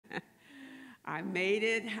I made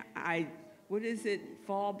it. What is it?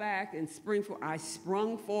 Fall back and spring forward. I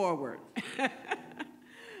sprung forward.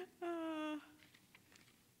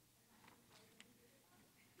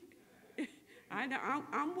 I know,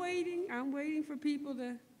 I'm waiting. I'm waiting for people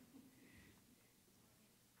to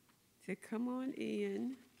come on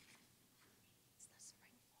in.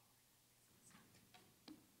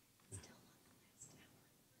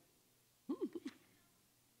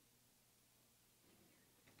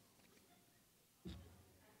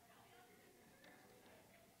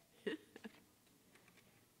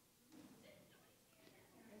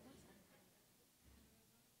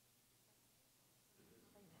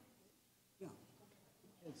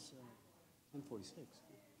 It's 1:46.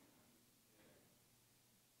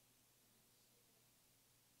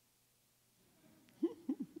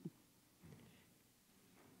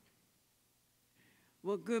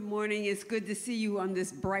 Well, good morning. It's good to see you on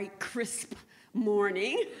this bright, crisp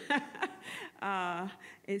morning.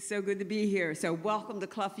 It's so good to be here. So welcome to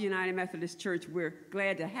Clough United Methodist Church. We're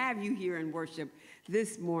glad to have you here in worship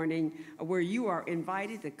this morning, where you are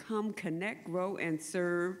invited to come connect, grow, and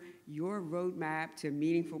serve your roadmap to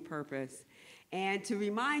meaningful purpose. And to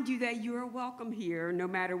remind you that you are welcome here, no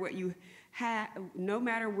matter what you have, no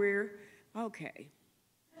matter where, okay.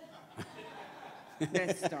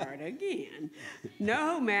 Let's start again.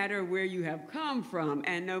 No matter where you have come from,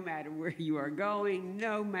 and no matter where you are going,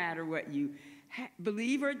 no matter what you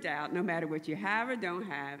believe or doubt, no matter what you have or don't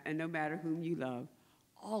have, and no matter whom you love,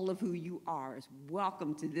 all of who you are is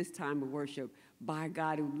welcome to this time of worship by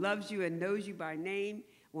God, who loves you and knows you by name,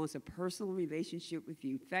 wants a personal relationship with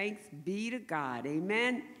you. Thanks be to God.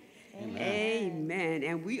 Amen. Amen. Amen.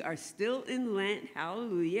 And we are still in Lent,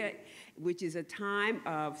 hallelujah, which is a time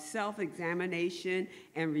of self-examination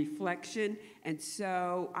and reflection. And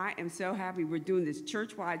so I am so happy we're doing this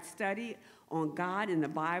church-wide study on God in the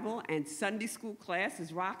Bible, and Sunday school class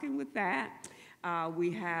is rocking with that.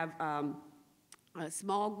 We have a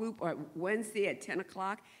small group on Wednesday at 10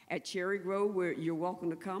 o'clock at Cherry Grove, where you're welcome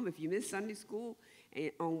to come. If you miss Sunday school,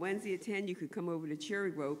 and on Wednesday at 10, you could come over to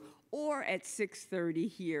Cherry Grove, or at 6:30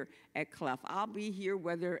 here at Clough. I'll be here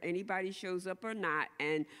whether anybody shows up or not,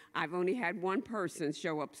 and I've only had one person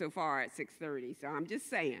show up so far at 6:30, so I'm just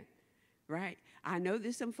saying, right? I know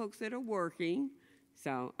there's some folks that are working,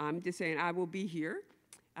 so I'm just saying I will be here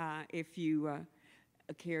if you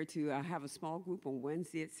care to have a small group on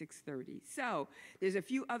Wednesday at 6:30. So there's a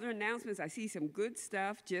few other announcements. I see some good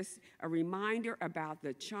stuff. Just a reminder about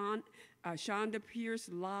the Shonda Pierce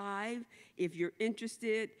Live. If you're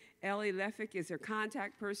interested, Ellie Leffick is her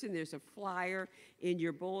contact person. There's a flyer in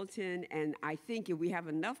your bulletin, and I think if we have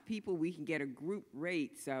enough people, we can get a group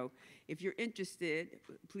rate. So if you're interested,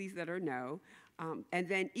 please let her know. And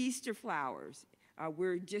then Easter flowers.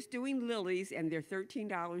 We're just doing lilies, and they're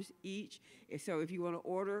 $13 each. So if you want to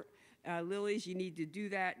order lilies, you need to do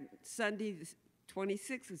that. Sunday, the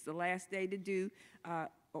 26th is the last day to do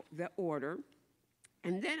the order.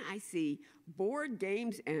 And then I see board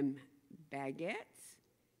games and baguettes,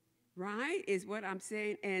 right, is what I'm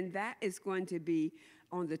saying. And that is going to be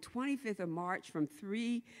on the 25th of March from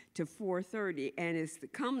 3 to 4:30. And it's to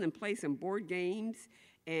come and play some board games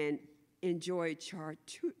and enjoy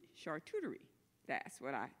charcuterie. That's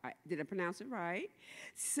what did I pronounce it right?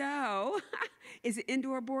 So it's an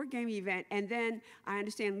indoor board game event. And then I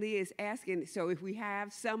understand Leah is asking, so if we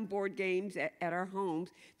have some board games at our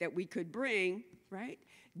homes that we could bring, right,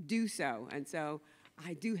 do so. And so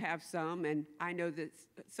I do have some, and I know that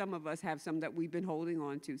some of us have some that we've been holding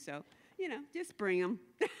on to. So, you know, just bring them,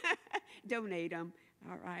 donate them,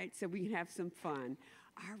 all right, so we can have some fun.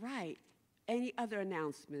 All right. Any other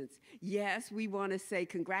announcements? Yes, we want to say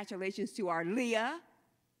congratulations to our Leah,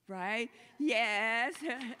 right? Yes,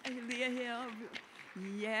 Leah Hill.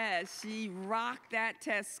 Yes, she rocked that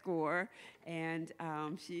test score, and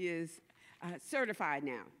she is certified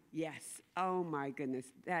now. Yes. Oh, my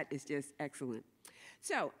goodness. That is just excellent.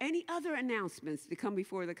 So, any other announcements to come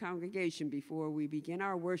before the congregation before we begin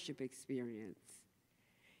our worship experience?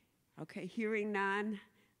 Okay, hearing none,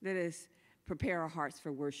 let us prepare our hearts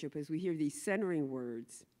for worship as we hear these centering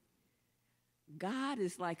words. God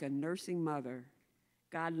is like a nursing mother.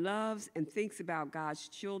 God loves and thinks about God's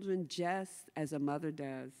children just as a mother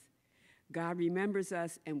does. God remembers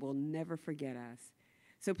us and will never forget us.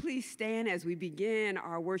 So please stand as we begin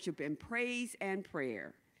our worship in praise and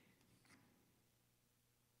prayer.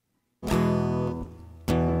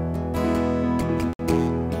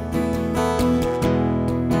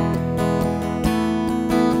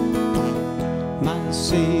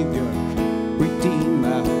 Savior,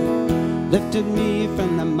 Redeemer, lifted me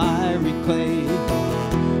from the miry clay,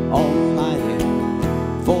 Almighty,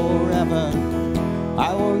 forever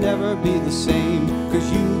I will never be the same,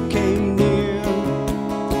 'cause you came near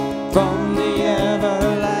from the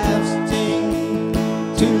everlasting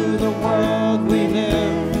to the world we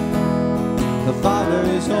live, the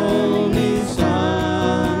Father's only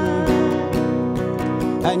Son.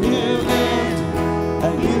 And you lived,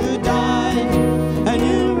 and you died, and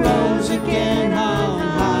you rose again on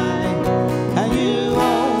high, and you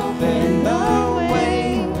opened the way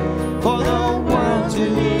for the world to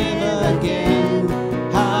live again.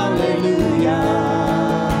 Hallelujah,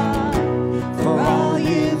 for all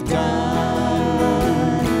you've done.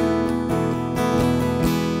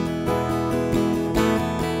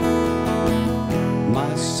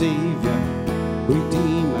 My Savior,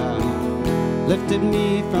 Redeemer, lifted me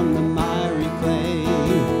from the miry clay.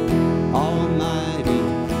 Almighty,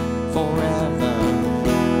 forever,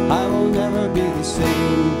 I will never be the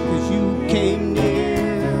same, 'cause you came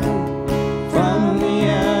near from the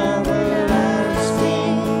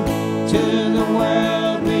everlasting to the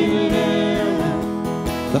world we live,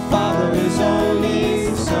 the Father's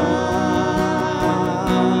only Son.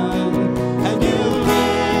 And you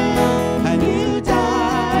lived, and you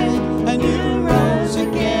died, and you rose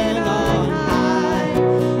again on high,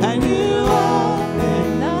 and you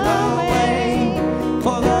opened the way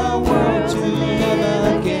for the world to live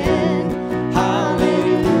again.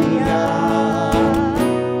 Hallelujah,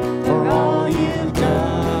 for all you've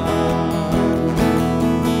done.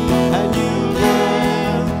 And you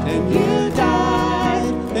lived, and you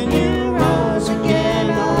died, and you rose again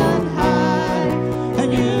on high, and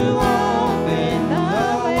you opened the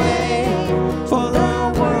way for the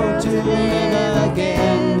world to live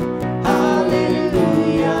again.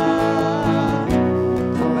 Hallelujah,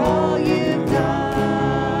 for all you've done.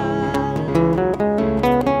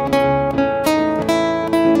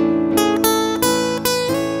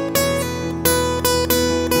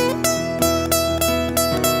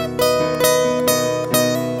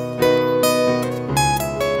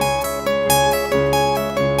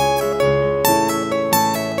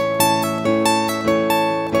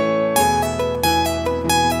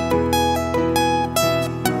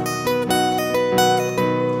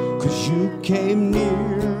 'Cause you came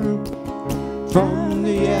near from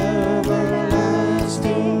the everlasting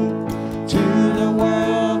to the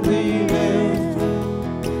world we live,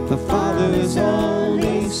 the Father's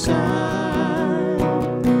only Son.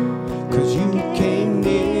 'Cause you came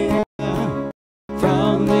near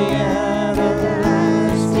from the everlasting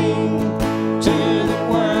to the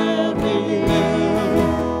world we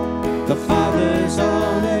live, the Father's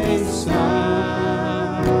only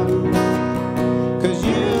Son. 'Cause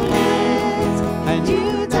you lived, and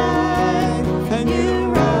you died, and you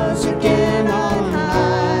rose again on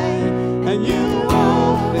high, and you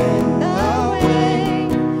opened the way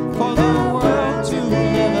for the world to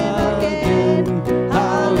live again.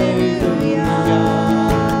 Hallelujah,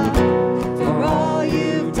 for all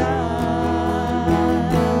you've done.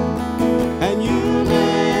 And you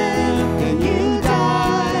lived, and you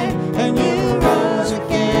died, and you rose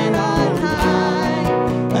again on high,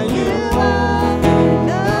 and you opened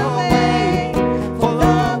the way for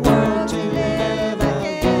the world to live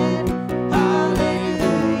again.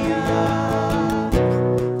 Hallelujah,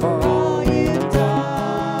 for all you've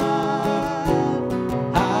done.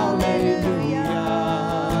 Hallelujah,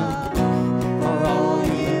 for all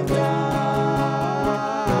you've done.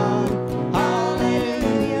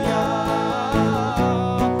 Hallelujah,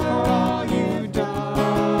 for all you've done.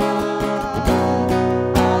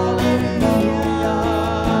 Hallelujah,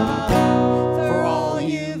 for all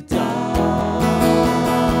you've done.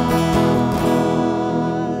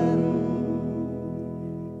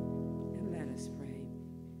 And let us pray.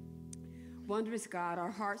 Wondrous God,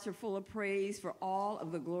 our hearts are full of praise for all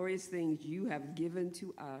of the glorious things you have given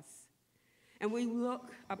to us. And when we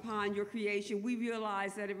look upon your creation, we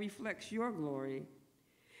realize that it reflects your glory.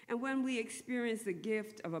 And when we experience the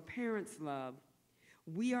gift of a parent's love,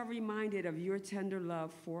 we are reminded of your tender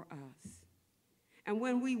love for us. And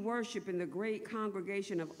when we worship in the great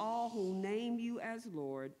congregation of all who name you as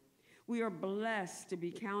Lord, we are blessed to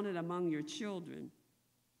be counted among your children.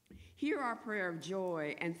 Hear our prayer of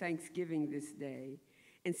joy and thanksgiving this day,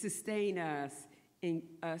 and sustain us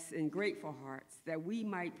in grateful hearts, that we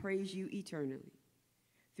might praise you eternally.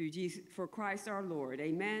 Through Jesus, for Christ our Lord,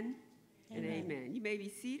 amen, and amen. You may be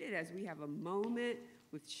seated as we have a moment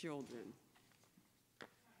with children.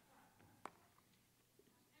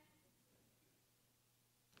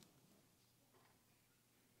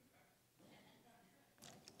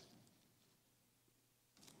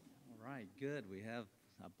 All right, good. We have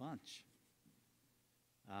a bunch.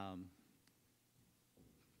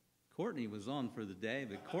 Courtney was on for the day,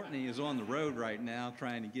 but Courtney is on the road right now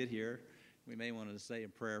trying to get here. We may want to say a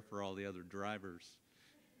prayer for all the other drivers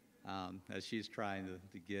as she's trying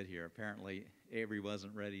to get here. Apparently, Avery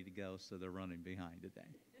wasn't ready to go, so they're running behind today.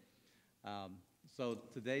 So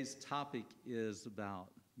today's topic is about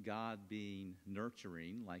God being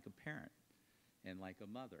nurturing like a parent and like a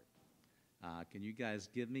mother. Can you guys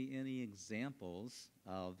give me any examples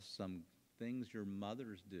of some things your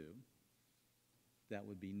mothers do that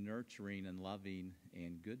would be nurturing and loving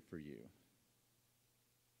and good for you?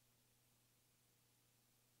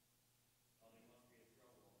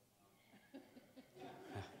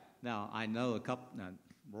 Now, I know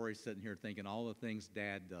Rory's sitting here thinking all the things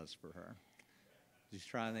Dad does for her. She's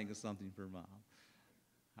trying to think of something for Mom.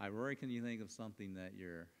 Rory, can you think of something that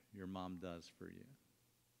your mom does for you?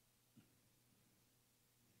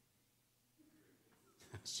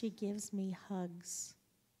 She gives me hugs.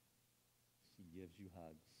 She gives you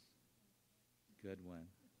hugs. Good one.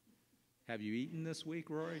 Have you eaten this week,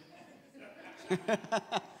 Rory?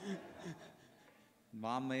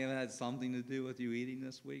 Mom may have had something to do with you eating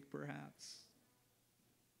this week, perhaps.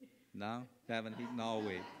 No? Haven't eaten all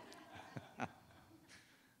week. All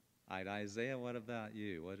right, Isaiah, what about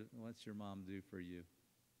you? What's your mom do for you?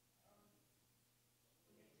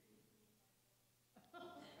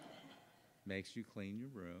 Makes you clean your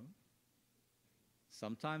room.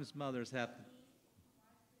 Sometimes mothers have to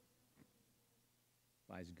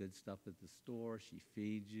buys good stuff at the store. She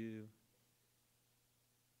feeds you.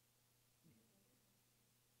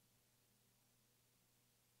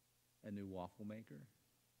 A new waffle maker?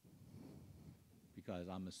 Because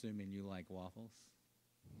I'm assuming you like waffles?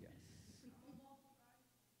 Yes.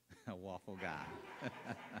 A waffle guy.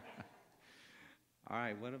 All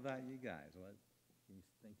right, what about you guys? What can you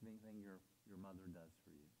think of anything your mother does for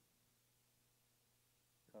you?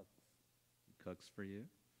 Cooks. Cooks for you?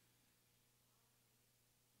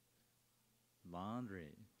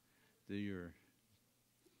 Laundry. Do your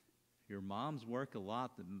moms work a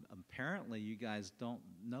lot that apparently you guys don't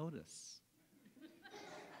notice?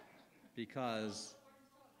 Because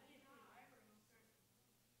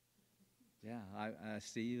yeah, I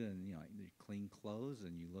see you, and you clean clothes,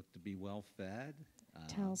 and you look to be well fed.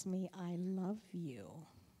 Tells me I love you.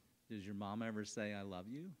 Does your mom ever say I love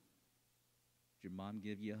you? Does your mom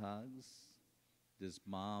give you hugs? Does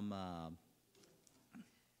mom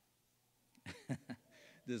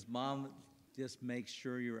does mom just make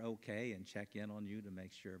sure you're okay and check in on you to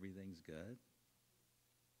make sure everything's good?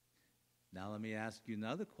 Now let me ask you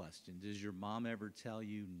another question. Does your mom ever tell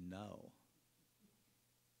you no?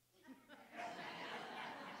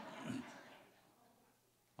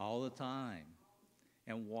 All the time.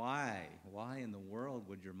 And why? Why in the world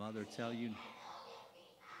would your mother tell you?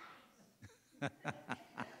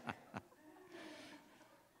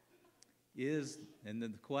 And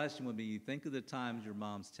then the question would be, you think of the times your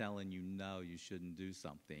mom's telling you no, you shouldn't do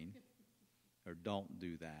something, or don't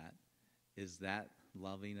do that. Is that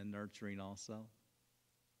loving and nurturing also?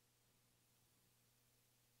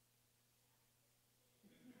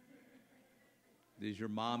 Does your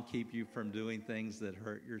mom keep you from doing things that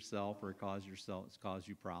hurt yourself or cause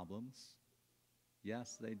you problems?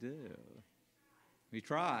 Yes, they do. We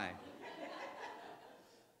try.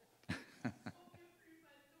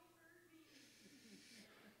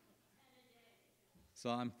 So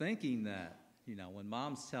I'm thinking that, when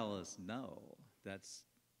moms tell us no, that's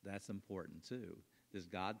important too. Does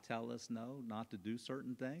God tell us no, not to do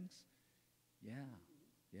certain things? Yeah,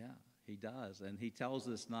 he does. And he tells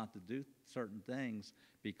us not to do certain things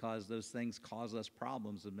because those things cause us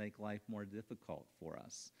problems and make life more difficult for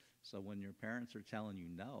us. So when your parents are telling you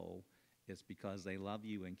no, it's because they love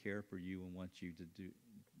you and care for you and want you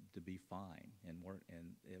to be fine and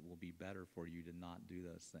it will be better for you to not do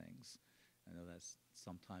those things. I know that's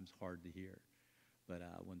sometimes hard to hear. But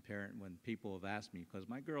when people have asked me, because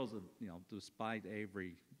my girls have, despite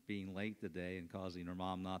Avery being late today and causing her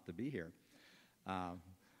mom not to be here,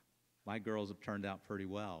 my girls have turned out pretty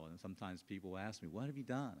well. And sometimes people ask me, what have you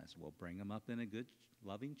done? I said, well, bring them up in a good,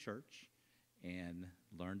 loving church and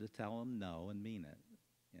learn to tell them no and mean it.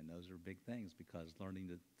 And those are big things because learning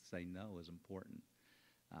to say no is important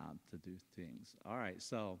to do things. All right,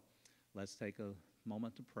 so let's take a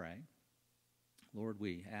moment to pray. Lord,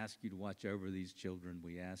 we ask you to watch over these children.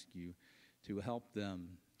 We ask you to help them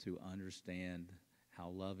to understand how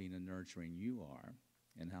loving and nurturing you are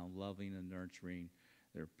and how loving and nurturing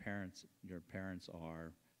your parents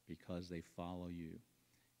are because they follow you.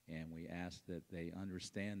 And we ask that they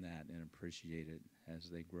understand that and appreciate it as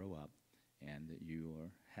they grow up and that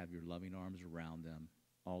you have your loving arms around them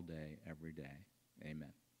all day, every day.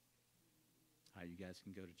 Amen. You guys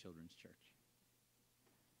can go to Children's Church.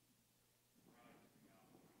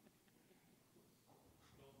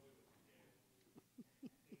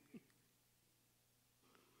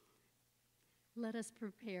 Let us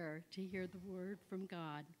prepare to hear the word from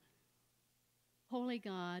God. Holy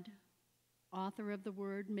God, author of the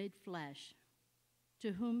word made flesh,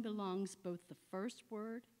 to whom belongs both the first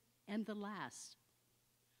word and the last,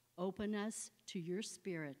 open us to your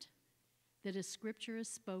Spirit, that as Scripture is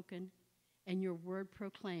spoken and your word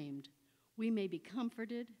proclaimed, we may be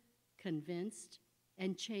comforted, convinced,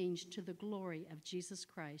 and changed to the glory of Jesus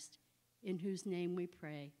Christ, in whose name we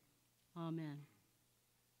pray. Amen.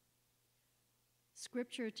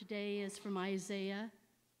 Scripture today is from Isaiah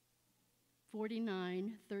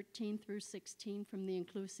 49, 13 through 16 from the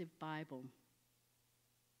Inclusive Bible.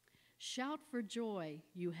 Shout for joy,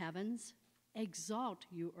 you heavens. Exalt,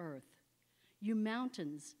 you earth. You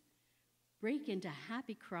mountains, break into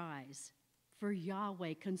happy cries. For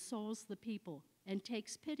Yahweh consoles the people and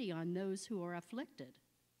takes pity on those who are afflicted.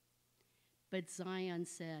 But Zion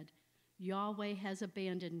said, Yahweh has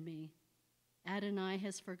abandoned me. Adonai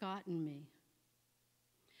has forgotten me.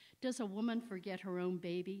 Does a woman forget her own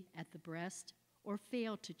baby at the breast, or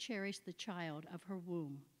fail to cherish the child of her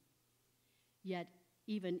womb? Yet,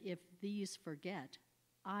 even if these forget,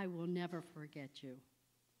 I will never forget you.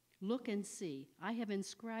 Look and see, I have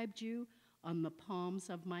inscribed you on the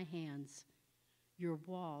palms of my hands. Your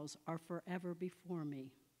walls are forever before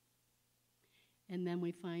me. And then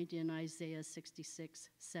we find in Isaiah 66,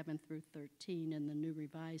 7 through 13 in the New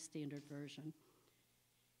Revised Standard Version.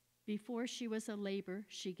 Before she was a labor,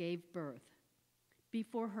 she gave birth.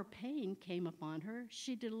 Before her pain came upon her,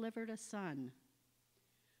 she delivered a son.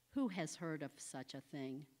 Who has heard of such a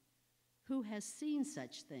thing? Who has seen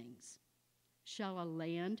such things? Shall a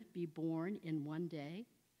land be born in one day?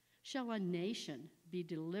 Shall a nation be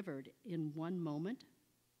delivered in one moment?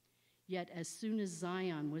 Yet as soon as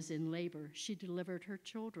Zion was in labor, she delivered her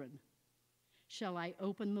children. Shall I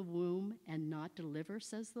open the womb and not deliver,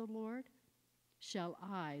 says the Lord? Shall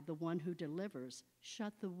I, the one who delivers,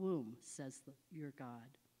 shut the womb, says your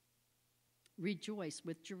God? Rejoice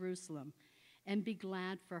with Jerusalem and be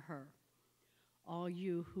glad for her. All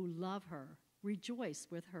you who love her, rejoice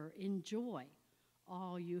with her in joy.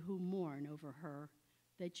 All you who mourn over her,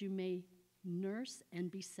 that you may nurse and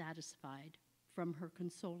be satisfied from her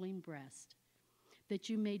consoling breast, that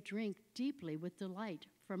you may drink deeply with delight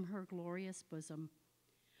from her glorious bosom.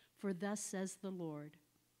 For thus says the Lord,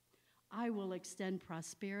 I will extend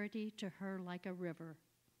prosperity to her like a river,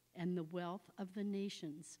 and the wealth of the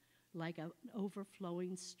nations like an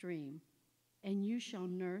overflowing stream. And you shall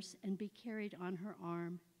nurse and be carried on her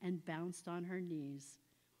arm and bounced on her knees.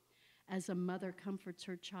 As a mother comforts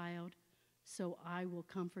her child, so I will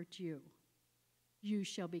comfort you. You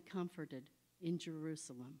shall be comforted in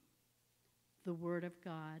Jerusalem. The word of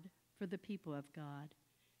God for the people of God.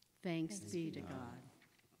 Thanks be to God.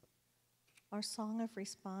 Our song of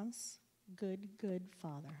response, Good, Good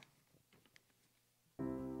Father.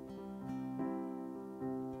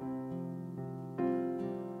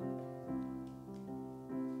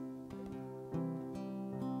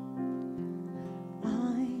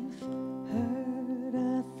 I've heard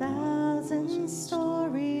 1,000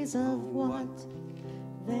 stories of what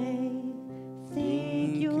they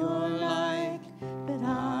think you're like, but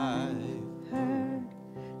I've heard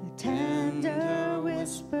the tender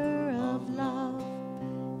whisper of love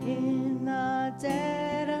in the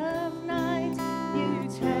dead of night. You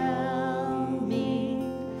tell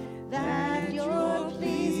me that you're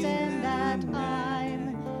pleased and that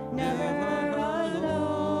I'm never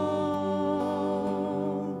alone.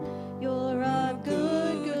 You're a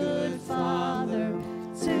good, good father.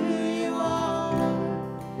 To you are,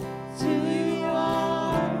 to you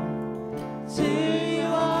are, to you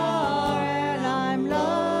are, and I'm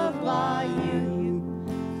loved by you.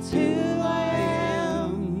 To I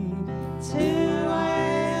am, to I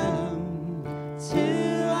am, to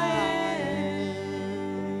I am.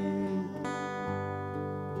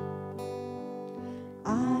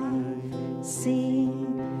 I've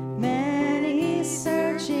seen many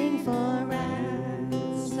searching for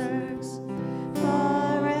answers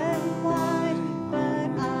far and wide, but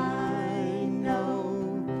I know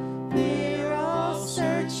we're all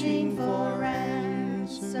searching for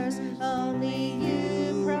answers. Only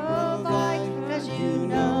you provide, 'cause you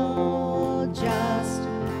know just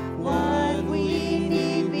what we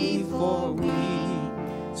need before we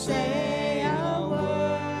say a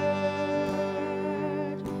word.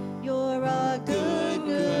 You're a good,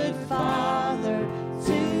 good father.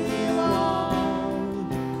 To you are,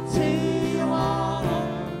 to you are,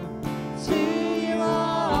 to you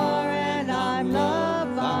are, and I'm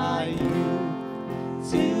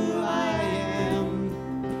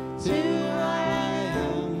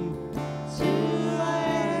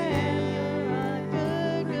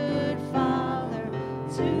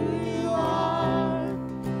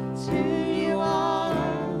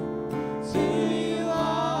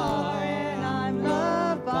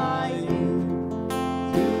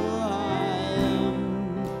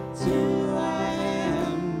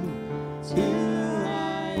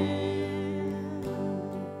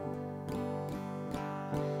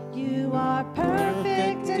You are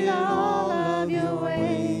perfect in all of your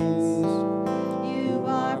ways. You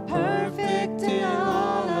are perfect in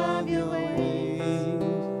all of your ways.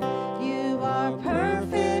 You are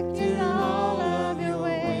perfect in all of your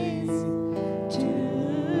ways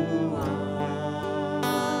to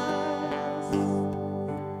us.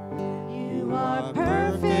 You are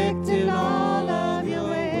perfect in all of your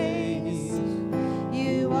ways.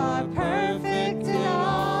 You are perfect in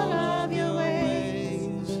all of your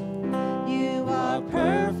ways. You are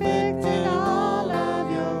perfect in all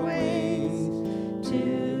of your ways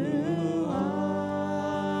to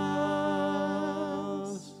us.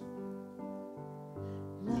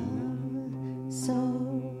 Love so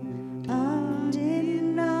undeniable,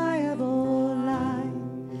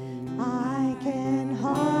 I can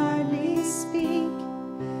hardly speak.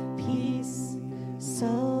 Peace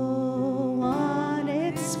so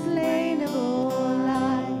unexplainable,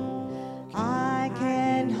 I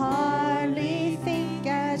can hardly think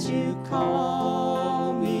as you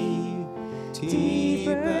call me.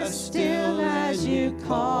 Deeper still as you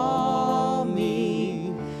call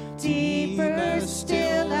me. Deeper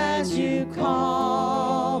still as you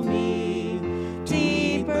call me.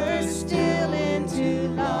 Deeper still into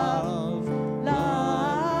love,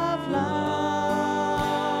 love, love.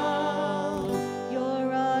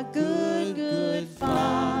 You're a good, good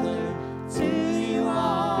Father. To you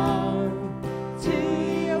are, to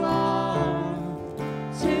you are,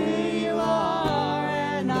 to you are,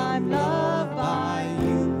 and I'm loved by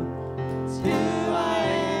you. It's who I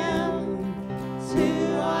am, it's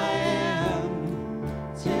who I am,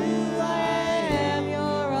 it's who I am.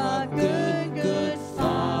 You're a good, good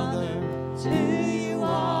Father. To you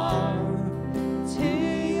are, to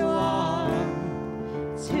you are,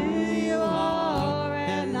 to you are,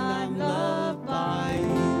 and I'm loved by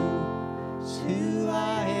you. It's who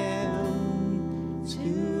I am, it's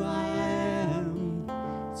who I am,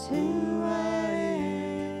 it's who I am.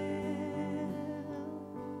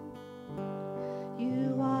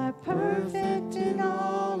 You are perfect in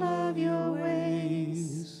all of your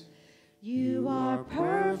ways. You are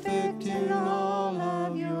perfect in all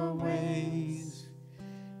of your ways.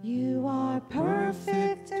 You are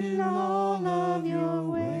perfect in all of your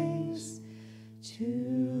ways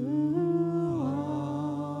to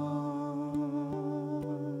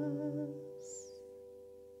us.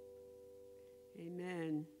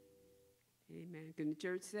 Amen. Amen. Can the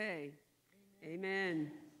church say?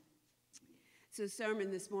 Amen. So, the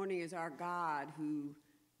sermon this morning is our God who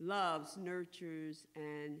loves, nurtures,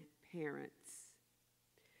 and parents.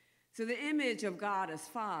 So, the image of God as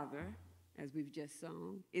Father, as we've just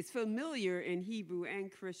sung, is familiar in Hebrew and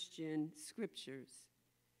Christian scriptures.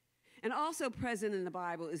 And also present in the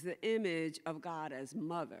Bible is the image of God as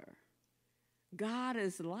Mother. God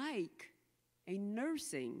is like a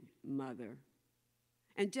nursing mother.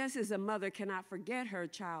 And just as a mother cannot forget her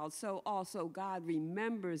child, so also God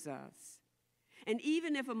remembers us. And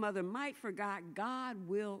even if a mother might forget, God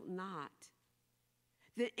will not.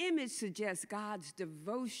 The image suggests God's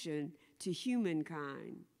devotion to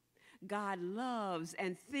humankind. God loves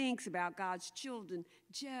and thinks about God's children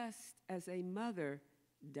just as a mother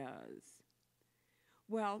does.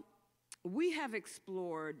 Well, we have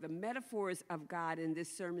explored the metaphors of God in this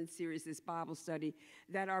sermon series, this Bible study,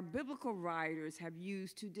 that our biblical writers have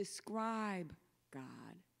used to describe God.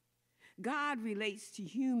 God relates to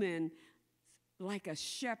humans like a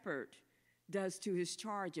shepherd does to his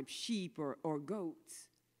charge of sheep or goats.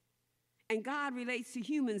 And God relates to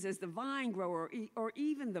humans as the vine grower or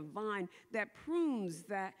even the vine that prunes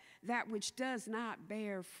that which does not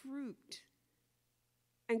bear fruit.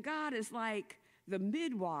 And God is like the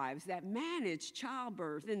midwives that manage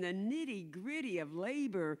childbirth in the nitty-gritty of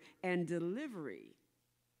labor and delivery.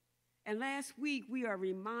 And last week, we are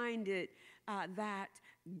reminded that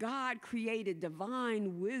God created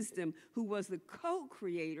divine wisdom, who was the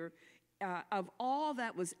co-creator of all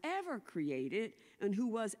that was ever created, and who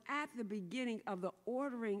was at the beginning of the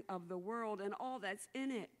ordering of the world and all that's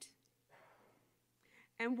in it.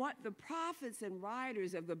 And what the prophets and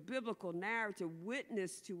writers of the biblical narrative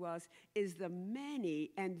witness to us is the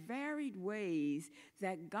many and varied ways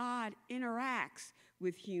that God interacts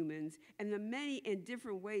with humans and the many and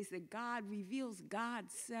different ways that God reveals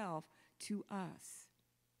God's self to us.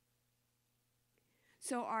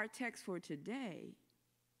 So our text for today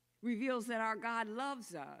reveals that our God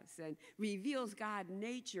loves us and reveals God's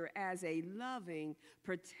nature as a loving,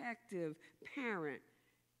 protective parent,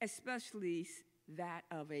 especially that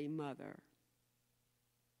of a mother.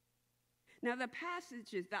 Now, the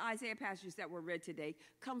passages, the Isaiah passages that were read today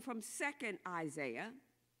come from 2nd Isaiah,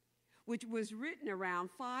 which was written around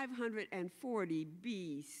 540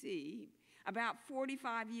 BC, about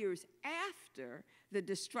 45 years after the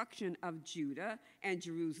destruction of Judah and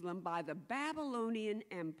Jerusalem by the Babylonian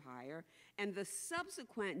Empire and the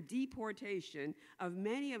subsequent deportation of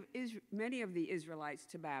many of the Israelites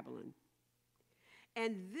to Babylon.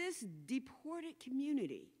 And this deported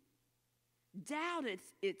community doubted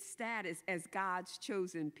its status as God's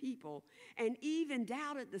chosen people and even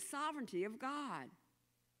doubted the sovereignty of God.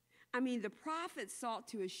 I mean, the prophets sought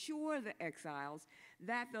to assure the exiles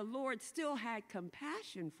that the Lord still had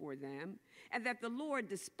compassion for them and that the Lord,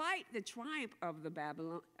 despite the triumph of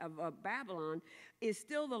Babylon, is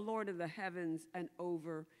still the Lord of the heavens and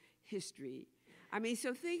over history. I mean,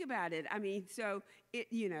 so think about it. I mean, so,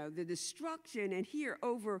 the destruction and here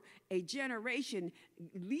over a generation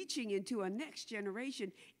leaching into a next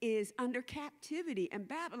generation is under captivity. And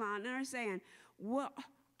Babylon, and they're saying, well,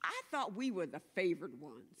 I thought we were the favored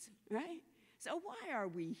ones, right? So why are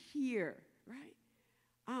we here, right?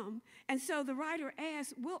 And so the writer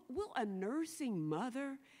asks, will a nursing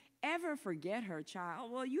mother ever forget her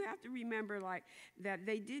child? Well, you have to remember, like, that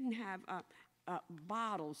they didn't have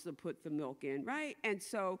bottles to put the milk in, right? And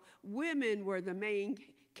so women were the main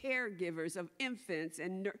caregivers of infants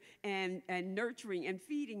and nurturing and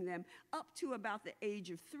feeding them up to about the age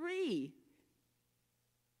of 3.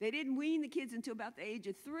 They didn't wean the kids until about the age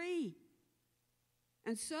of 3.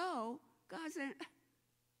 And so God said,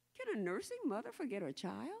 can a nursing mother forget her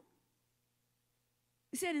child?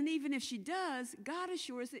 He said, and even if she does, God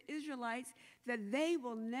assures the Israelites that they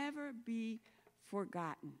will never be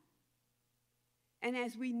forgotten. And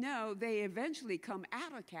as we know, they eventually come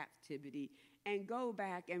out of captivity and go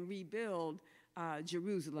back and rebuild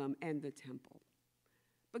Jerusalem and the temple.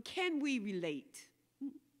 But can we relate?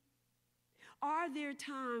 Are there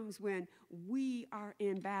times when we are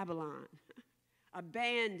in Babylon,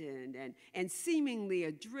 abandoned and seemingly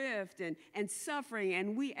adrift and suffering,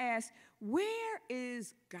 and we ask, where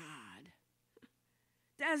is God?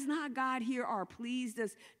 Does not God hear our pleas?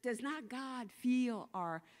 Does not God feel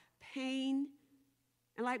our pain?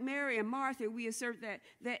 And like Mary and Martha, we assert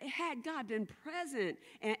that had God been present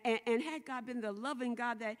and had God been the loving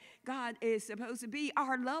God that God is supposed to be,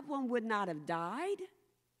 our loved one would not have died.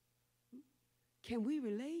 Can we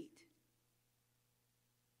relate?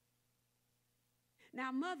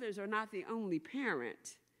 Now, mothers are not the only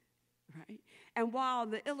parent, right? And while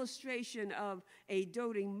the illustration of a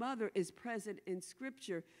doting mother is present in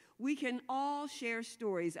Scripture, we can all share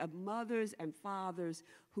stories of mothers and fathers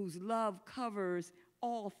whose love covers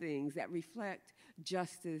all things that reflect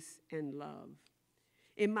justice and love.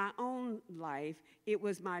 In my own life, it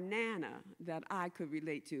was my Nana that I could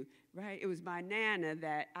relate to, right? It was my Nana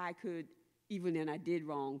that I could, even when I did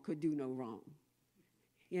wrong, could do no wrong.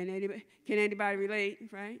 Can anybody relate,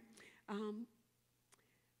 right?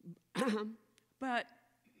 But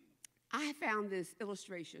I found this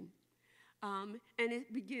illustration, and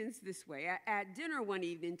it begins this way. At dinner one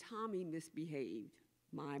evening, Tommy misbehaved.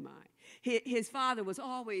 My. His father was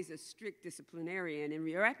always a strict disciplinarian and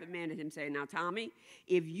reprimanded him, saying, now, Tommy,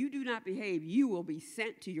 if you do not behave, you will be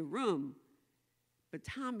sent to your room. But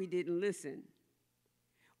Tommy didn't listen.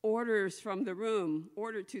 Ordered to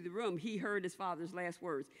the room, he heard his father's last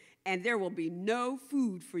words, and there will be no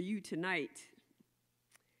food for you tonight.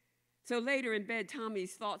 So later in bed,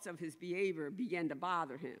 Tommy's thoughts of his behavior began to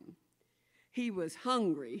bother him. He was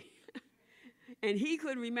hungry, and he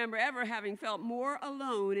couldn't remember ever having felt more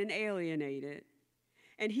alone and alienated.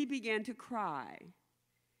 And he began to cry.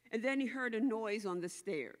 And then he heard a noise on the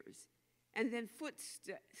stairs. And then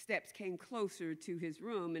footsteps came closer to his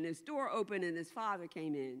room, and his door opened, and his father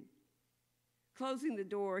came in. Closing the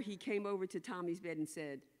door, he came over to Tommy's bed and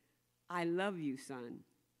said, I love you, son,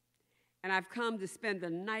 and I've come to spend the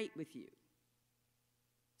night with you.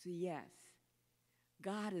 So yes,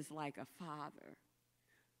 God is like a father.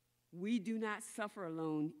 We do not suffer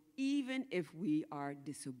alone, even if we are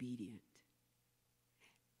disobedient.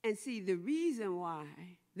 And see, the reason why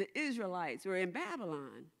the Israelites were in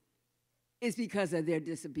Babylon is because of their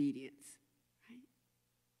disobedience. Right?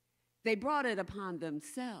 They brought it upon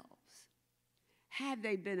themselves. Had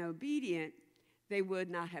they been obedient, they would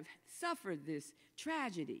not have suffered this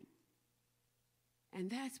tragedy. And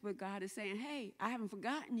that's what God is saying. Hey, I haven't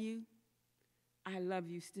forgotten you. I love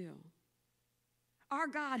you still. Our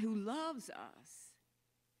God who loves us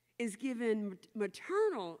is given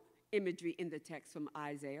maternal imagery in the text from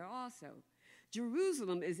Isaiah also.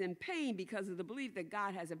 Jerusalem is in pain because of the belief that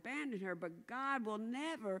God has abandoned her, but God will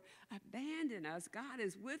never abandon us. God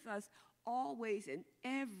is with us always in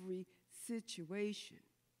every situation.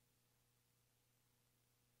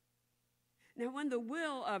 Now, when the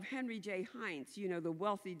will of Henry J. Heinz, the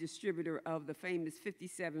wealthy distributor of the famous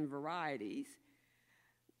 57 varieties,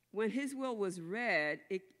 when his will was read,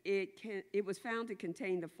 it was found to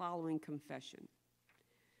contain the following confession.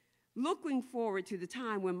 Looking forward to the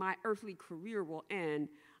time when my earthly career will end,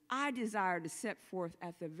 I desire to set forth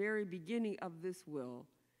at the very beginning of this will,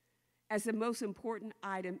 as the most important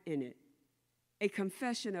item in it, a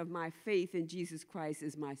confession of my faith in Jesus Christ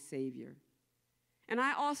as my Savior. And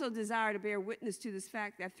I also desire to bear witness to this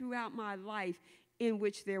fact that throughout my life, in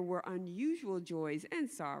which there were unusual joys and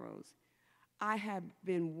sorrows, I have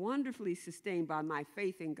been wonderfully sustained by my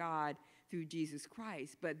faith in God through Jesus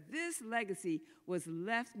Christ. But this legacy was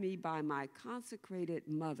left me by my consecrated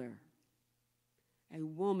mother, a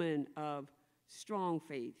woman of strong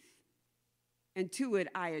faith. And to it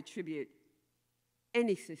I attribute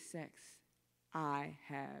any success I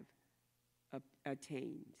have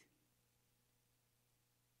attained.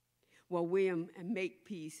 Well, William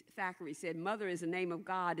Makepeace Thackeray said, "Mother is the name of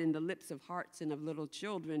God in the lips of hearts and of little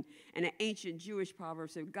children." And an ancient Jewish proverb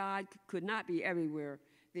said, God could not be everywhere,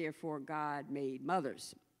 therefore God made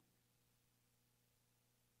mothers.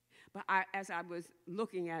 But as I was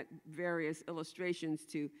looking at various illustrations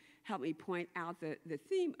to help me point out the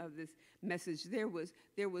theme of this message, there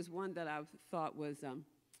was one that I thought was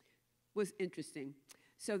interesting.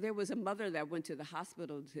 So there was a mother that went to the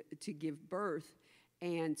hospital to give birth.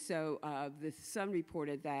 And so the son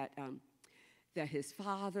reported that his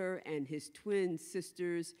father and his twin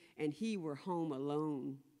sisters and he were home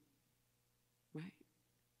alone, right?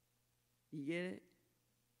 You get it?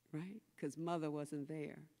 Right? Because mother wasn't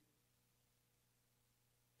there.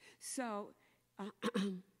 So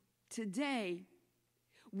today,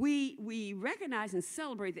 we recognize and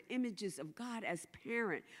celebrate the images of God as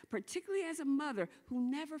parent, particularly as a mother who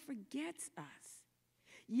never forgets us.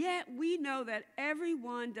 Yet we know that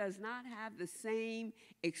everyone does not have the same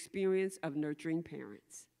experience of nurturing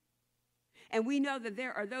parents. And we know that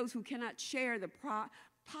there are those who cannot share the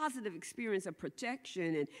positive experience of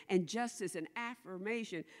protection and justice and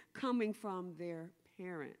affirmation coming from their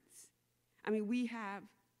parents. I mean, we have,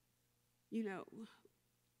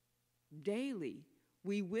 daily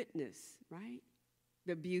we witness, right,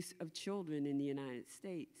 the abuse of children in the United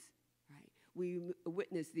States, right? We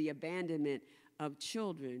witness the abandonment of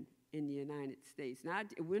children in the United States.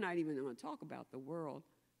 We're not even going to talk about the world,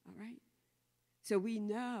 all right? So we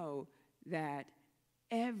know that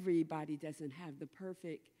everybody doesn't have the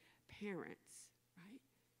perfect parents, right?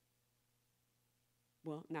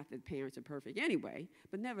 Well, not that parents are perfect anyway,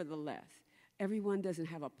 but nevertheless, everyone doesn't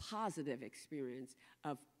have a positive experience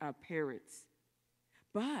of parents.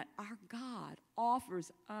 But our God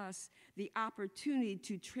offers us the opportunity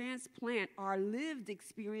to transplant our lived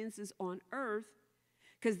experiences on earth,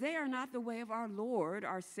 because they are not the way of our Lord,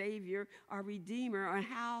 our Savior, our Redeemer, or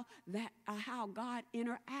how God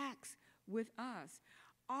interacts with us.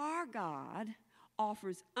 Our God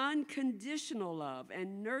offers unconditional love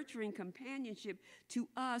and nurturing companionship to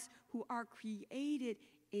us who are created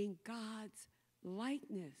in God's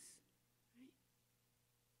likeness.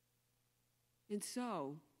 And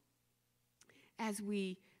so, as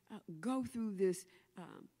we go through this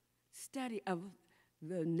study of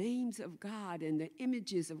the names of God and the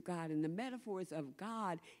images of God and the metaphors of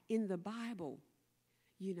God in the Bible,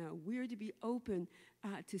 we're to be open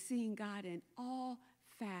to seeing God in all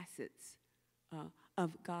facets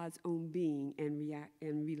of God's own being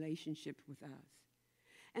and relationship with us.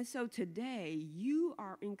 And so today, you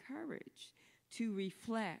are encouraged to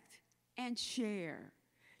reflect and share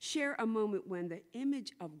a moment when the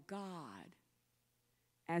image of God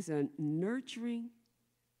as a nurturing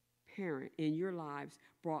parent in your lives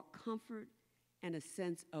brought comfort and a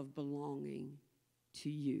sense of belonging to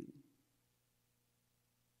you.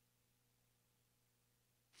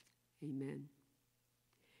 Amen.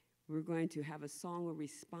 We're going to have a song of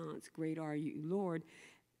response, Great Are You, Lord,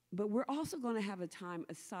 but we're also going to have a time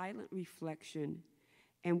of silent reflection,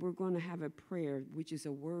 and we're going to have a prayer, which is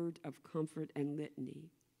a word of comfort and litany.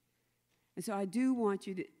 And so I do want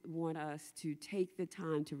us to take the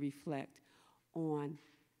time to reflect on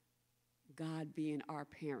God being our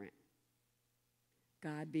parent,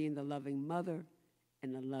 God being the loving mother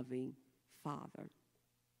and the loving father.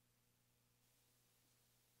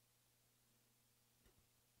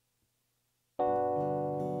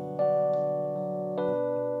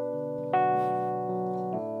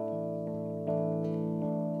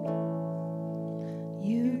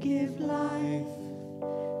 You give life,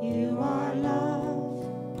 you are love,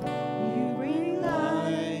 you bring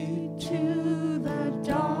light to the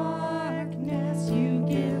darkness, you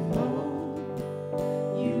give hope,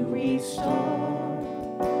 you restore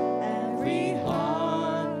every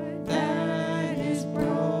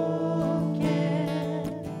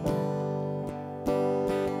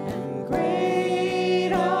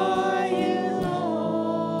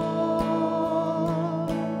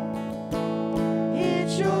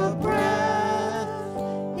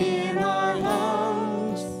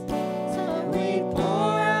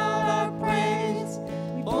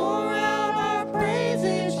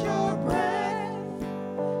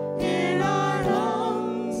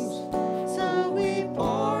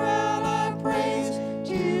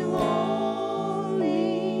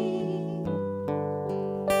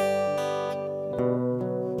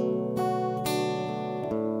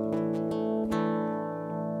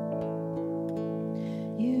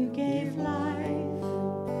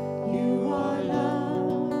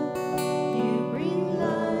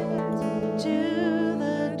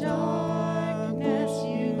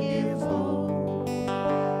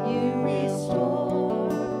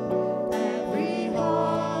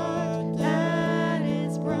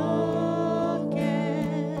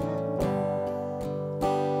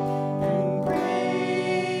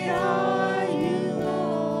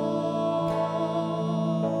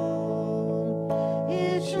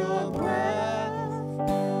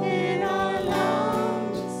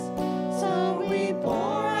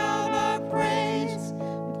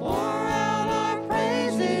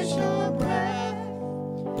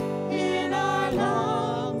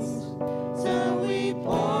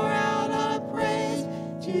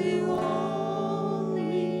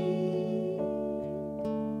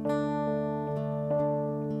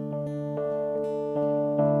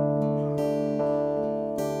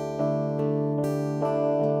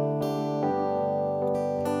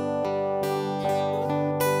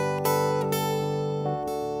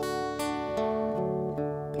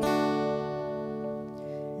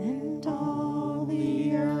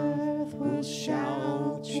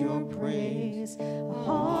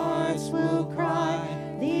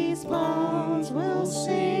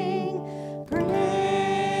sing, great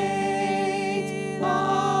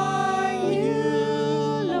are you,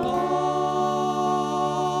 Lord.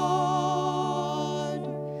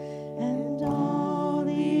 And all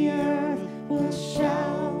the earth will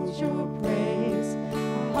shout your praise.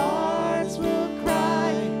 Our hearts will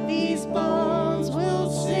cry, these bones will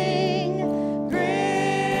sing, great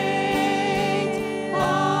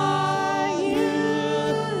are you,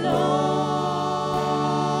 Lord.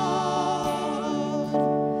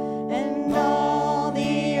 And all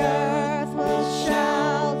the earth will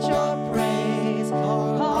shout your praise.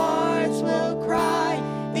 Our hearts will cry,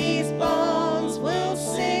 these bones will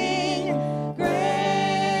sing, great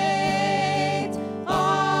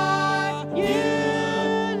are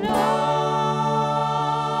you, Lord.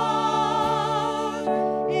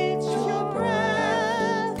 It's your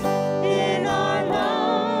breath in our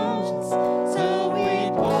lungs, so we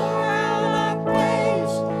pour out our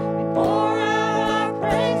praise. We pour out our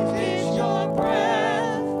praise. It's your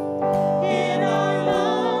breath in our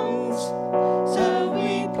lungs, so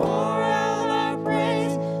we pour out our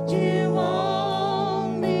praise to you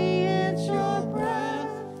only. It's your breath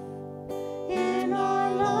in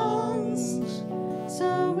our lungs,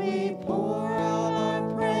 so we pour out our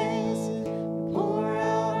praise. Pour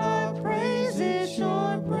out our praise. It's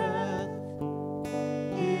your breath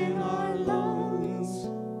in our lungs,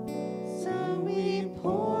 so we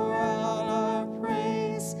pour out our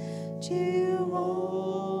praise to you only.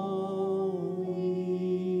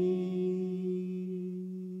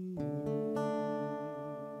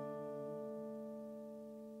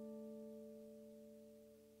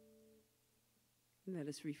 Let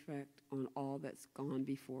us reflect on all that's gone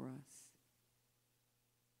before us.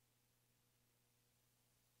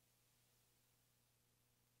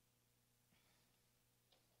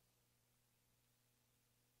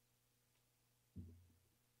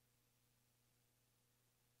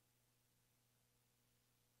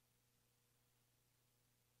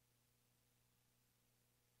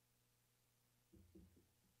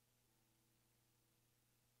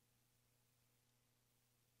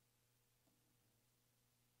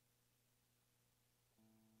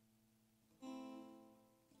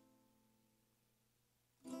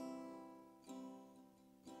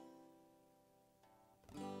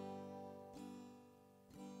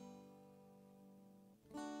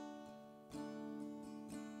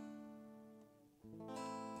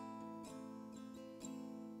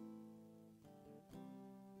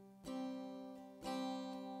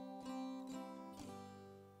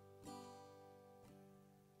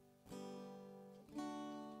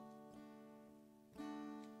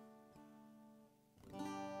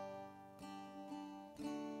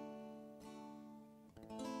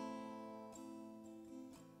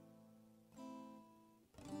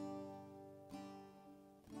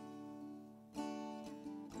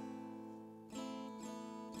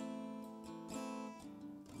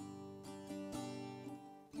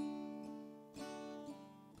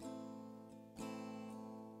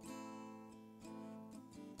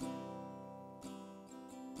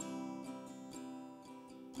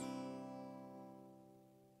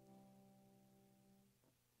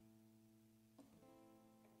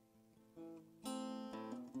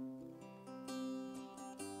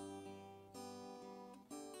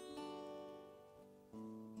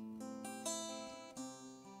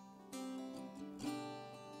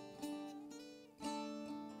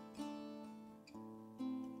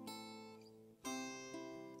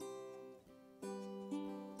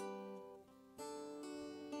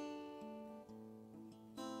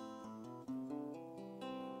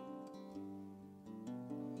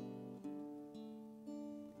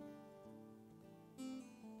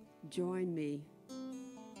 Join me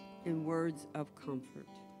in words of comfort,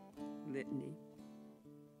 litany.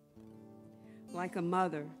 Like a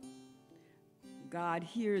mother, God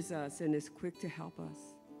hears us and is quick to help us.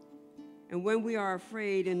 And when we are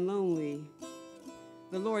afraid and lonely,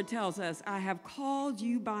 the Lord tells us, I have called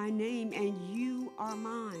you by name and you are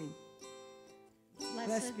mine.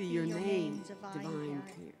 Blessed be your name, divine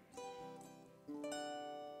care.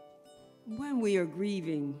 When we are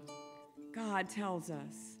grieving, God tells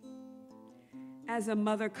us, as a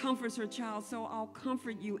mother comforts her child, so I'll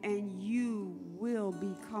comfort you and you will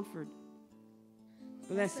be comforted.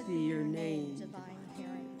 Blessed be your name, divine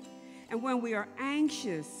parent. And when we are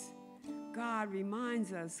anxious, God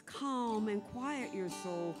reminds us, calm and quiet your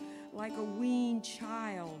soul like a weaned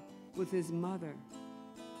child with his mother.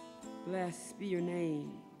 Blessed be your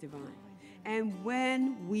name, divine. And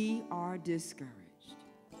when we are discouraged,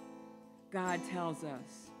 God tells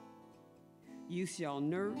us, you shall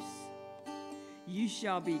nurse, you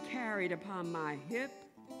shall be carried upon my hip,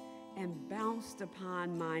 and bounced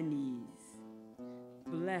upon my knees.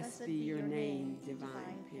 Blessed be your name,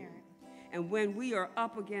 divine parent. And when we are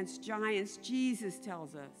up against giants, Jesus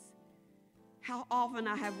tells us, how often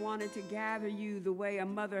I have wanted to gather you the way a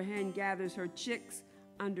mother hen gathers her chicks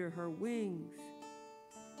under her wings.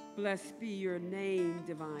 Blessed be your name,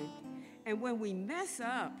 divine. And when we mess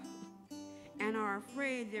up and are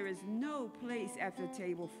afraid there is no place at the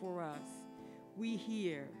table for us, we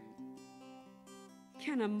hear,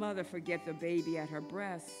 can a mother forget the baby at her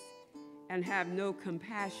breast and have no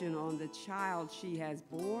compassion on the child she has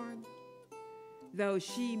born? Though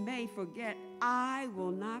she may forget, I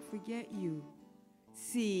will not forget you.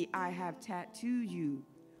 See, I have tattooed you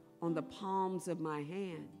on the palms of my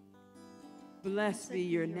hand. Blessed be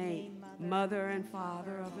your name, Mother and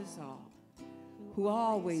Father of us all, who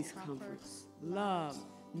always comforts, loves,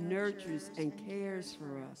 nurtures, and cares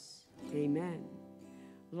for us. Amen.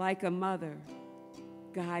 Like a mother,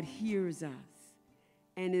 God hears us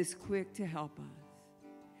and is quick to help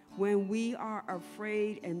us. When we are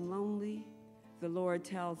afraid and lonely, the Lord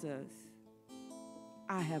tells us,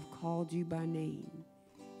 I have called you by name,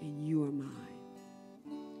 and you are mine.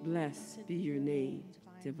 Blessed be your name,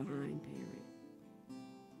 divine parent.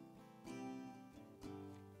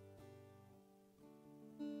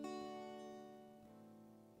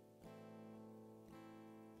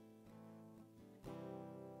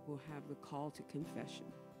 We'll have the call to confession.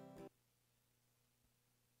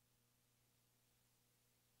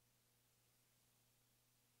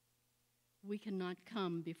 We cannot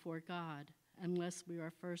come before God unless we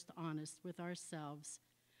are first honest with ourselves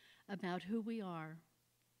about who we are,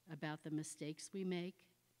 about the mistakes we make,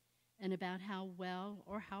 and about how well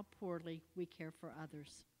or how poorly we care for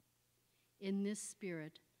others. In this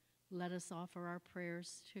spirit, let us offer our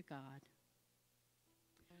prayers to God.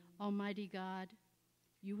 Almighty God,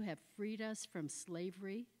 you have freed us from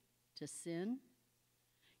slavery to sin.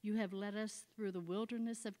 You have led us through the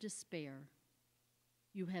wilderness of despair.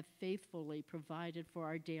 You have faithfully provided for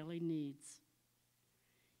our daily needs.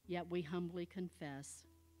 Yet we humbly confess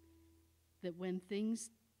that when things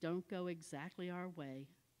don't go exactly our way,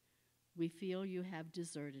 we feel you have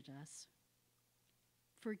deserted us.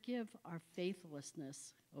 Forgive our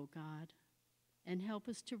faithlessness, O God, and help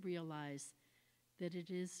us to realize that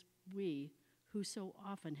it is we who so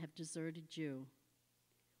often have deserted you.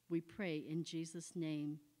 We pray in Jesus'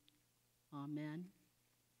 name. Amen.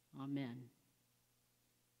 Amen.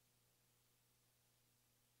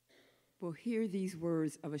 We'll hear these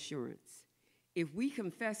words of assurance. If we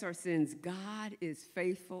confess our sins, God is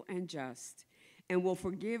faithful and just and will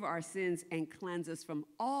forgive our sins and cleanse us from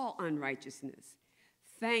all unrighteousness.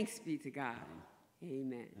 Thanks be to God.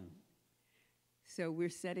 Amen. So we're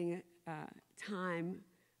setting a time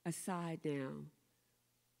aside now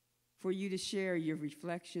for you to share your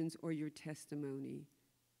reflections or your testimony.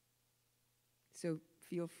 So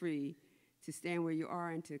feel free to stand where you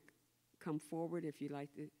are and to come forward if you'd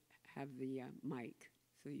like to have the mic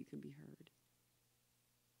so you can be heard.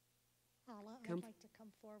 Paula, I'd like to come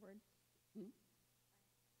forward.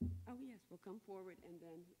 Oh, yes, we'll come forward, and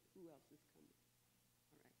then who else is coming?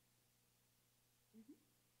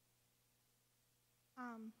 All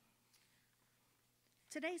right.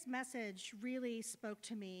 Today's message really spoke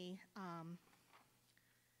to me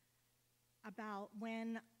about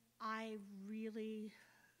when I really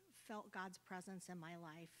felt God's presence in my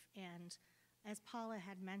life. And as Paula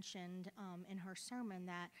had mentioned in her sermon,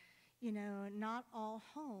 that, you know, not all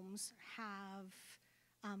homes have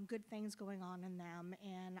good things going on in them.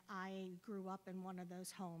 And I grew up in one of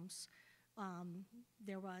those homes.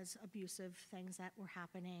 There was abusive things that were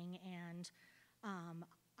happening, and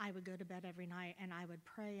I would go to bed every night and I would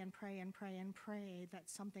pray and pray and pray and pray that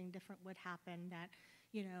something different would happen, that,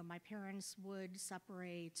 you know, my parents would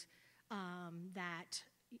separate, that,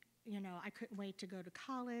 you know, I couldn't wait to go to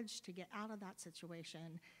college to get out of that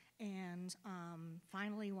situation. And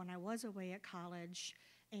finally, when I was away at college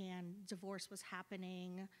and divorce was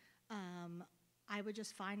happening, I would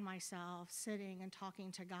just find myself sitting and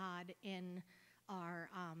talking to God in our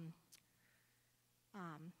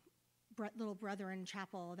little Brethren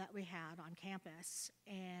chapel that we had on campus.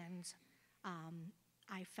 And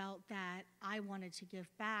I felt that I wanted to give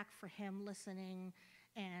back for him listening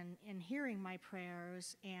and hearing my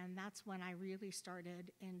prayers. And that's when I really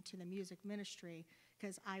started into the music ministry,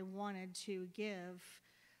 because I wanted to give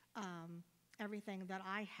everything that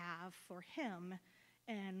I have for him.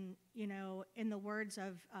 And, you know, in the words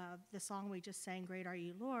of the song we just sang, Great Are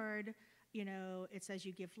You, Lord, you know, it says,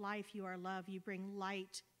 you give life, you are love, you bring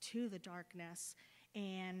light to the darkness.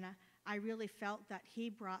 And I really felt that he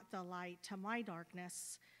brought the light to my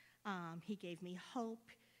darkness. He gave me hope.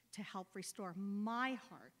 to help restore my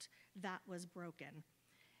heart that was broken.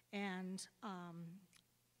 And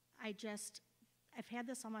I've had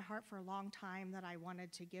this on my heart for a long time, that I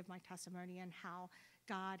wanted to give my testimony and how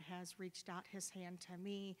God has reached out his hand to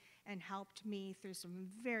me and helped me through some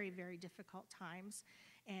very, very difficult times.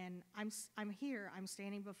 And I'm here, I'm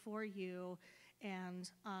standing before you,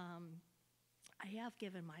 and I have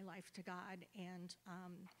given my life to God, and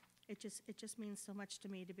it just means so much to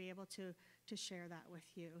me to be able to share that with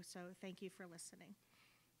you. So thank you for listening.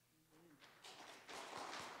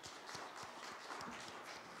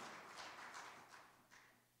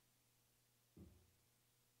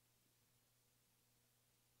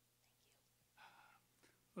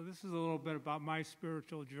 Well, this is a little bit about my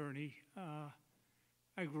spiritual journey.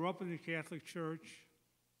 I grew up in the Catholic Church.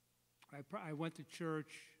 I went to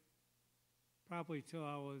church probably till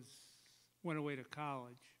I went away to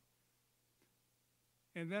college.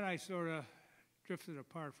 And then I sort of drifted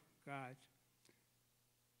apart from God.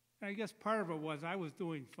 And I guess part of it was I was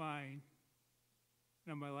doing fine,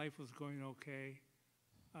 and my life was going okay.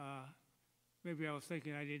 Maybe I was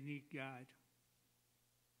thinking I didn't need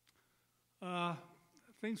God.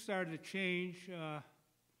 Things started to change.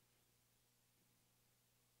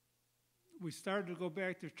 We started to go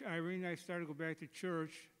back to, Irene and I started to go back to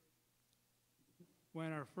church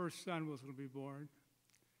when our first son was going to be born.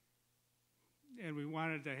 And we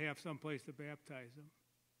wanted to have some place to baptize him.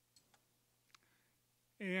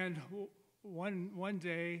 And one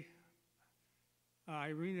day,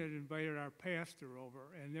 Irene had invited our pastor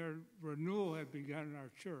over, and their renewal had begun in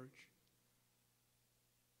our church.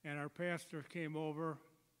 And our pastor came over,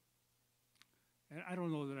 and I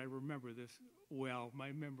don't know that I remember this well.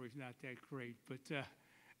 My memory's not that great, but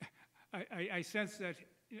I sense that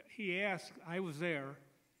he asked, I was there,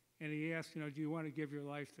 and he asked, do you want to give your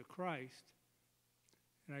life to Christ?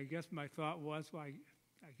 And I guess my thought was, well, I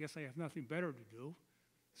guess I have nothing better to do,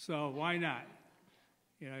 so why not?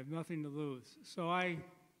 I have nothing to lose. So I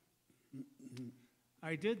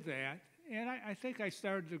did that, and I think I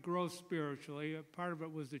started to grow spiritually. Part of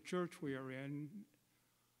it was the church we are in.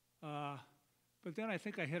 But then I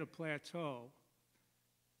think I hit a plateau.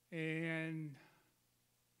 And,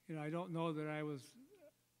 I don't know that I was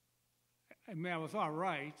all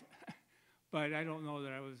right, but I don't know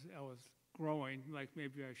that I was growing like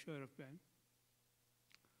maybe I should have been.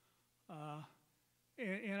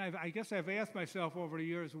 And I guess I've asked myself over the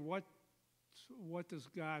years, what does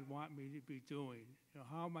God want me to be doing?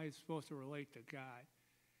 How am I supposed to relate to God?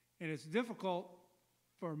 And it's difficult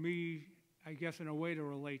for me, I guess, in a way to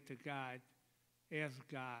relate to God as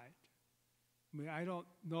God. I don't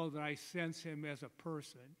know that I sense him as a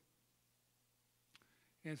person.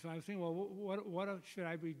 And so I was thinking, well, what should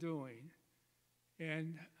I be doing?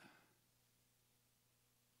 And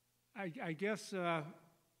I guess the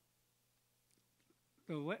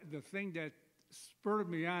thing that spurred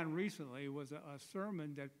me on recently was a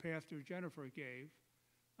sermon that Pastor Jennifer gave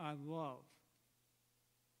on love.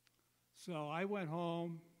 So I went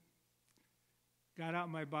home, got out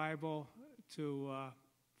my Bible to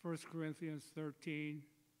 1 Corinthians 13,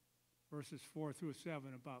 verses 4 through 7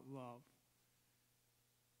 about love.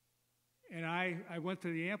 And I went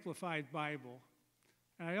to the Amplified Bible,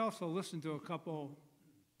 and I also listened to a couple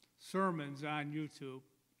sermons on YouTube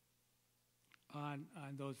on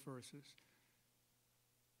those verses.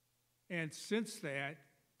 And since that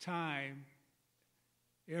time,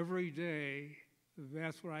 every day,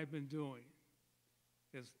 that's what I've been doing,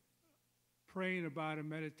 is praying about and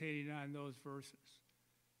meditating on those verses.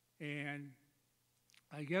 And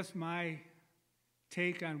I guess my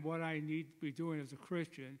take on what I need to be doing as a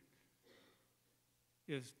Christian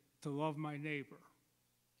is to love my neighbor.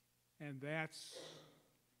 And that's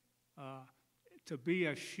to be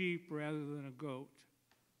a sheep rather than a goat.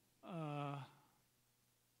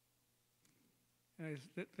 And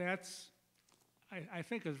I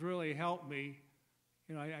think has really helped me.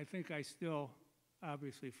 I think I still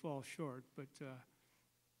obviously fall short, but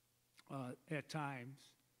at times.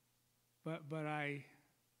 But I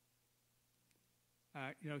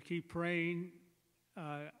keep praying.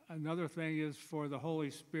 Another thing is for the Holy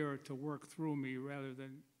Spirit to work through me rather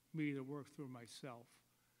than me to work through myself.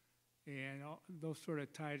 And those sort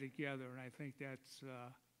of tie together, and I think that's,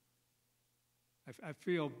 I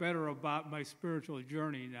feel better about my spiritual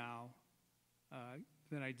journey now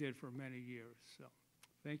than I did for many years. So,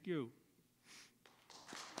 thank you.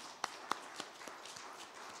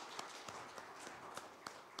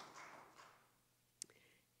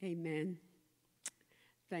 Amen.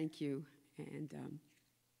 Thank you. And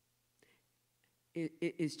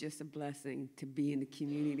it is just a blessing to be in the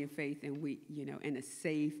community of faith, and we, in a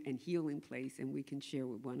safe and healing place, and we can share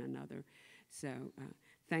with one another. So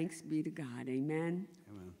thanks be to God. Amen.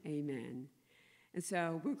 Amen. Amen. And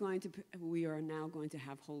so we are now going to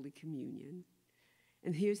have Holy Communion.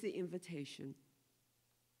 And here's the invitation.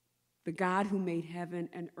 The God who made heaven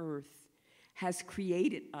and earth has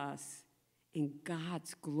created us in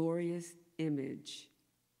God's glorious image.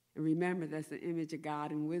 And remember, that's the image of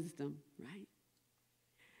God and wisdom, right?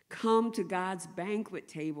 Come to God's banquet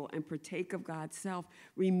table and partake of God's self.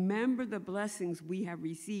 Remember the blessings we have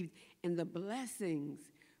received and the blessings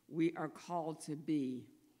we are called to be.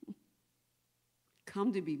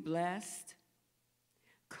 Come to be blessed.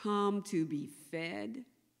 Come to be fed.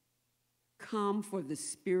 Come, for the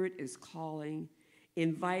Spirit is calling,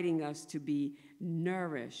 inviting us to be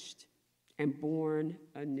nourished and born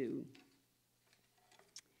anew.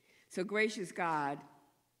 So, gracious God,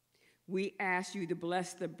 we ask you to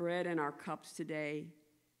bless the bread and our cups today,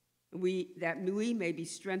 that we may be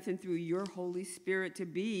strengthened through your Holy Spirit to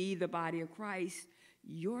be the body of Christ,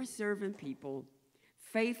 your servant people,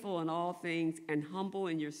 faithful in all things and humble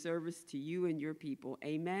in your service to you and your people.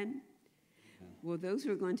 Amen? Well, those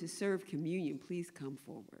who are going to serve communion, please come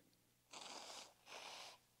forward.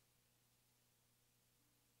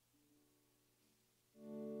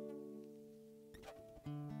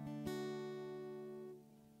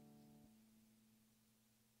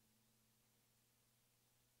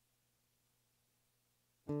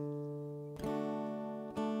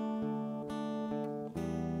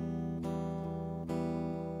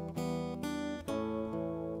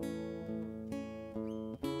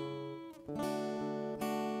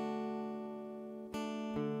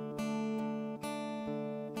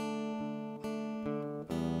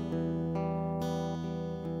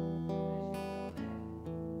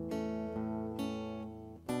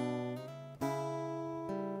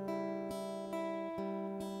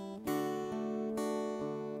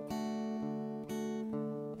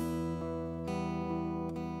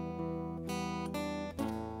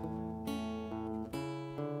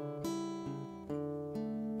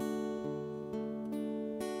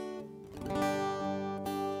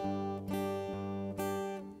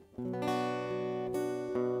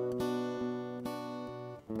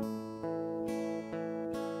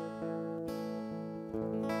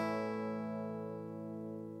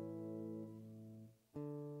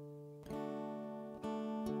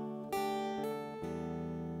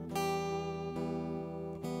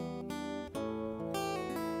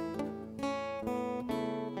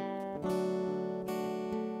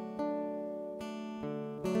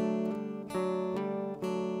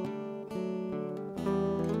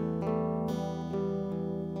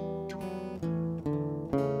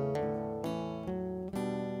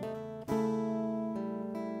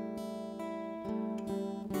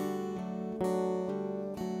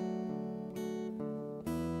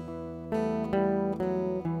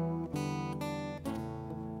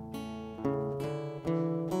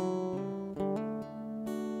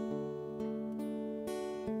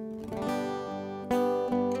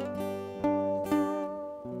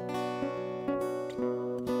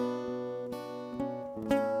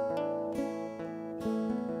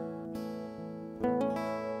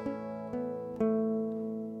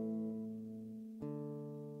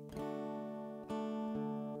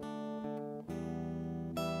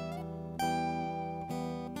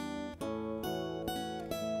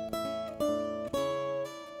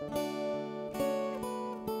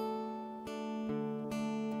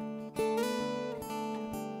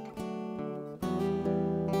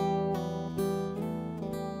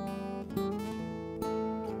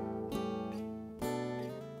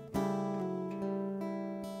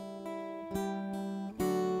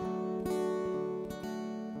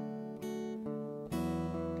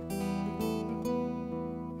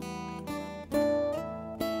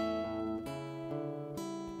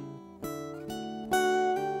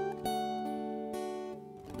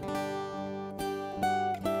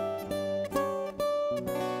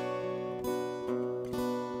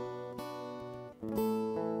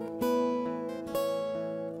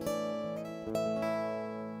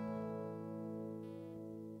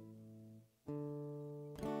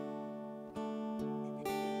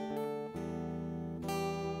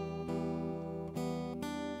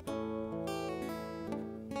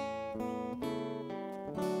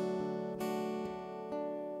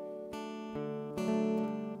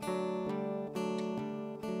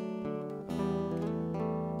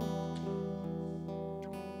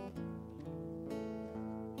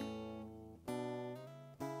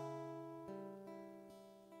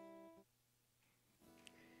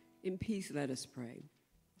 In peace, let us pray.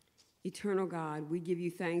 Eternal God, we give you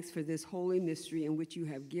thanks for this holy mystery in which you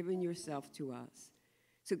have given yourself to us.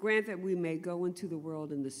 So grant that we may go into the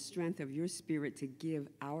world in the strength of your Spirit to give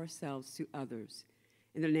ourselves to others.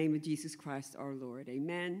 In the name of Jesus Christ our Lord,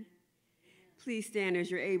 amen. Please stand as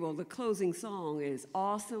you're able. The closing song is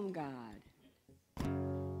Awesome God.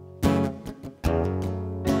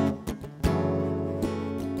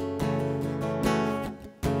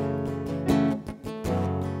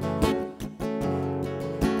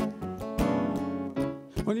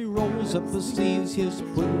 When he rolls up the sleeves, he's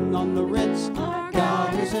putting on the ritz. Our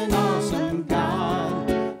God is an awesome God.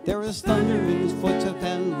 There is thunder in his footstep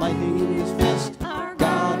and lightning in his fist. Our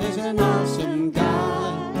God is an awesome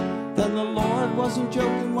God. Then the Lord wasn't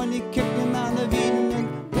joking when he kicked him out of Eden.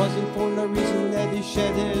 It wasn't for no reason that he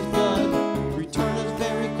shed his blood. Return is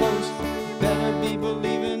very close. Better be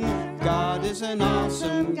believing God is an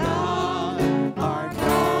awesome God. Our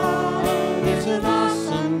God is an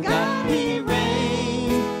awesome God. He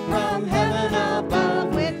reigns from heaven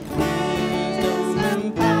above with wisdom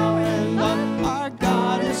and power and love. Our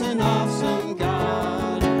God is an awesome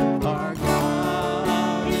God. Our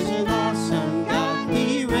God is an awesome God.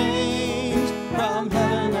 He reigns from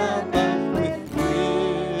heaven above with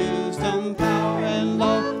wisdom, power, and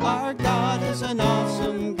love. Our God is an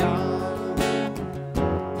awesome God.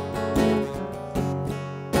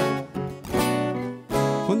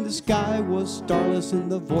 When the sky was starless in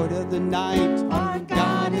the void of the night, our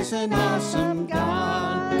God is an awesome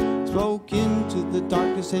God. Spoke into the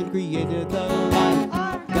darkness and created the light.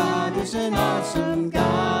 Our God is an awesome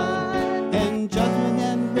God. And judgment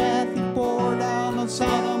and wrath he poured out on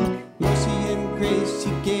Sodom. Mercy and grace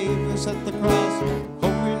he gave us at the cross.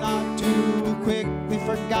 Hope we're not too quickly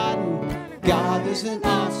forgotten. God is an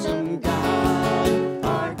awesome God.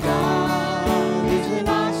 Our God is an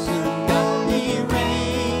awesome God. He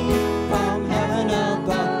reigns from heaven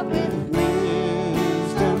above with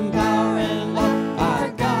wisdom, power, and love. Our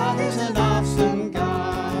God is an awesome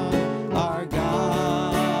God. Our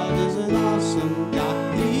God is an awesome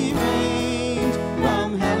God. He reigns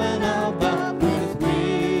from heaven above with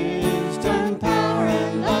wisdom, power,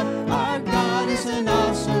 and love. Our God is an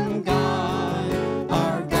awesome God.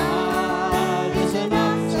 Our God is an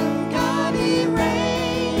awesome God. He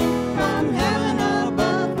reigns from heaven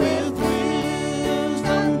above with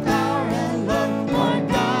wisdom, power, and love. Our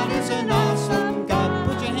God is an awesome God.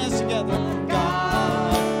 Put your hands together.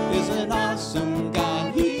 God is an awesome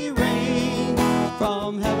God. He reigns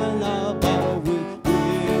from heaven above with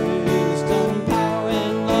wisdom, power,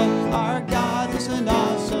 and love. Our God is an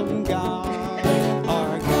awesome God.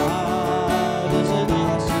 Our God is an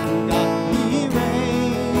awesome God. He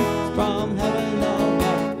reigns from heaven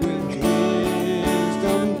above with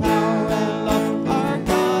wisdom, power, and love. Our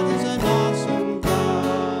God is an awesome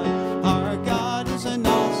God. Our God is an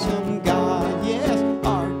awesome God. Yes,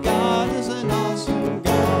 our God is an awesome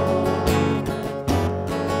God.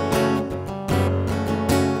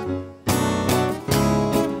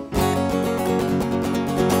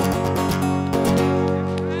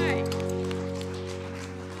 Right.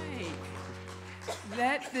 Right.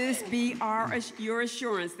 Let this be your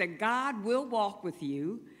assurance that God will walk with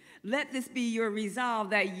you. Let this be your resolve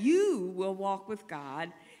that you will walk with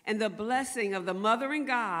God, and the blessing of the Mother and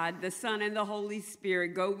God, the Son, and the Holy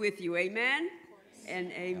Spirit go with you. Amen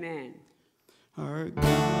and amen. Our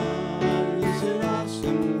God is an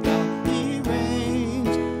awesome God.